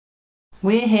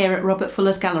We're here at Robert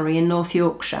Fuller's gallery in North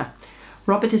Yorkshire.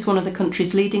 Robert is one of the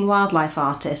country's leading wildlife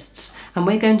artists, and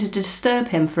we're going to disturb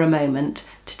him for a moment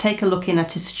to take a look in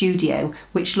at his studio,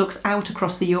 which looks out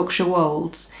across the Yorkshire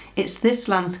wolds. It's this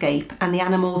landscape and the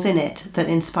animals in it that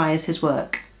inspires his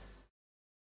work.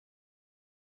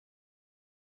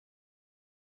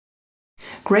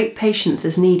 Great patience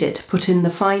is needed to put in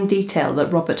the fine detail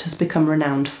that Robert has become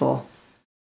renowned for.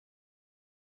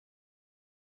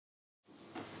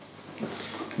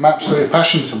 I'm absolutely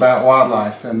passionate about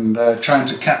wildlife and trying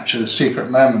to capture secret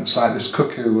moments like this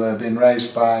cuckoo being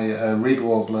raised by a reed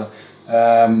warbler.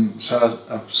 So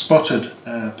I've spotted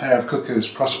a pair of cuckoos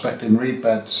prospecting reed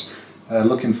beds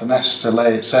looking for nests to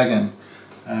lay its egg in,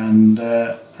 and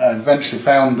I eventually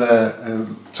found a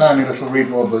tiny little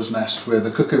reed warbler's nest with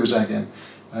a cuckoo's egg in,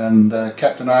 and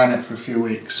kept an eye on it for a few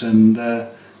weeks, and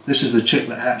this is the chick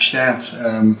that hatched out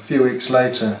a few weeks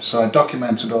later. So I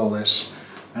documented all this.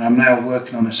 And I'm now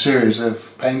working on a series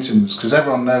of paintings because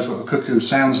everyone knows what a cuckoo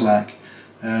sounds like,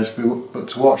 but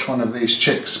to watch one of these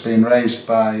chicks being raised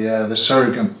by the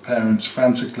surrogate parents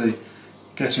frantically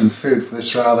getting food for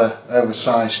this rather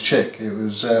oversized chick, it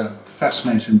was a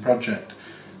fascinating project,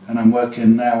 and I'm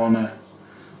working now on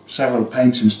several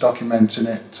paintings documenting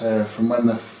it from when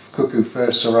the cuckoo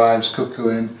first arrives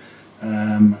cuckooing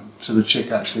to the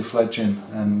chick actually fledging,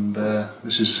 and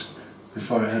this is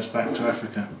before it heads back to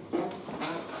Africa.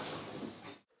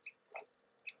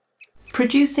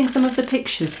 Producing some of the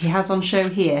pictures he has on show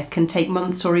here can take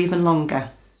months or even longer.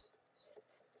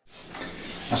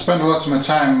 I spend a lot of my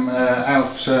time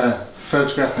out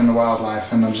photographing the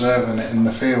wildlife and observing it in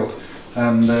the field,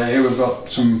 and here we've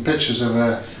got some pictures of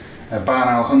a barn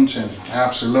owl hunting. I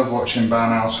absolutely love watching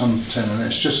barn owls hunting, and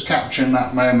it's just capturing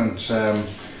that moment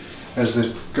as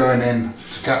they're going in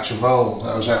to catch a vole that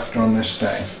I was after on this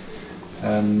day.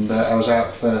 And I was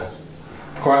out for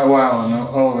quite a while, and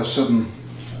all of a sudden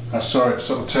I saw it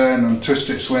sort of turn and twist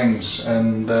its wings,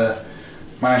 and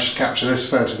managed to capture this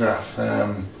photograph,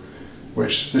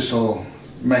 which this will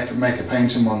make a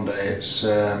painting one day. It's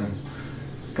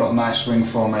got a nice wing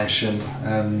formation,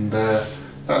 and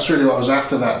that's really what I was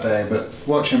after that day. But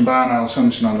watching barn owls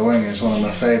hunting on the wing is one of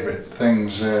my favourite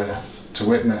things to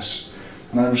witness.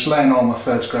 And I'm just laying all my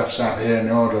photographs out here in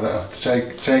the order that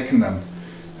I've taken them,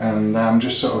 and I'm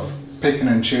just sort of picking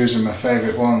and choosing my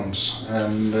favourite ones,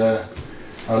 and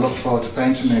I look forward to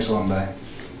painting these one day.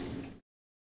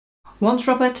 Once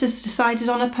Robert has decided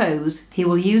on a pose, he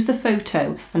will use the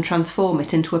photo and transform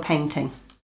it into a painting.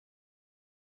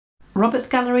 Robert's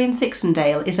gallery in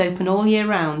Thixendale is open all year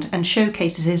round and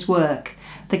showcases his work.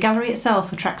 The gallery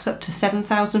itself attracts up to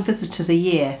 7,000 visitors a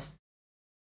year.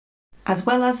 As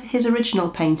well as his original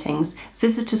paintings,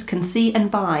 visitors can see and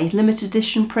buy limited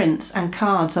edition prints and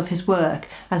cards of his work,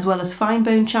 as well as fine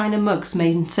bone china mugs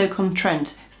made in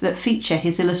Stoke-on-Trent that feature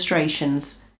his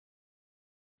illustrations.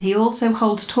 He also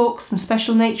holds talks and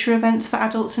special nature events for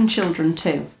adults and children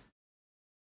too.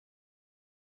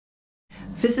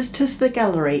 Visitors to the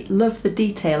gallery love the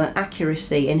detail and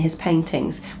accuracy in his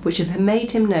paintings, which have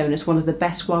made him known as one of the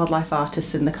best wildlife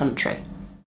artists in the country.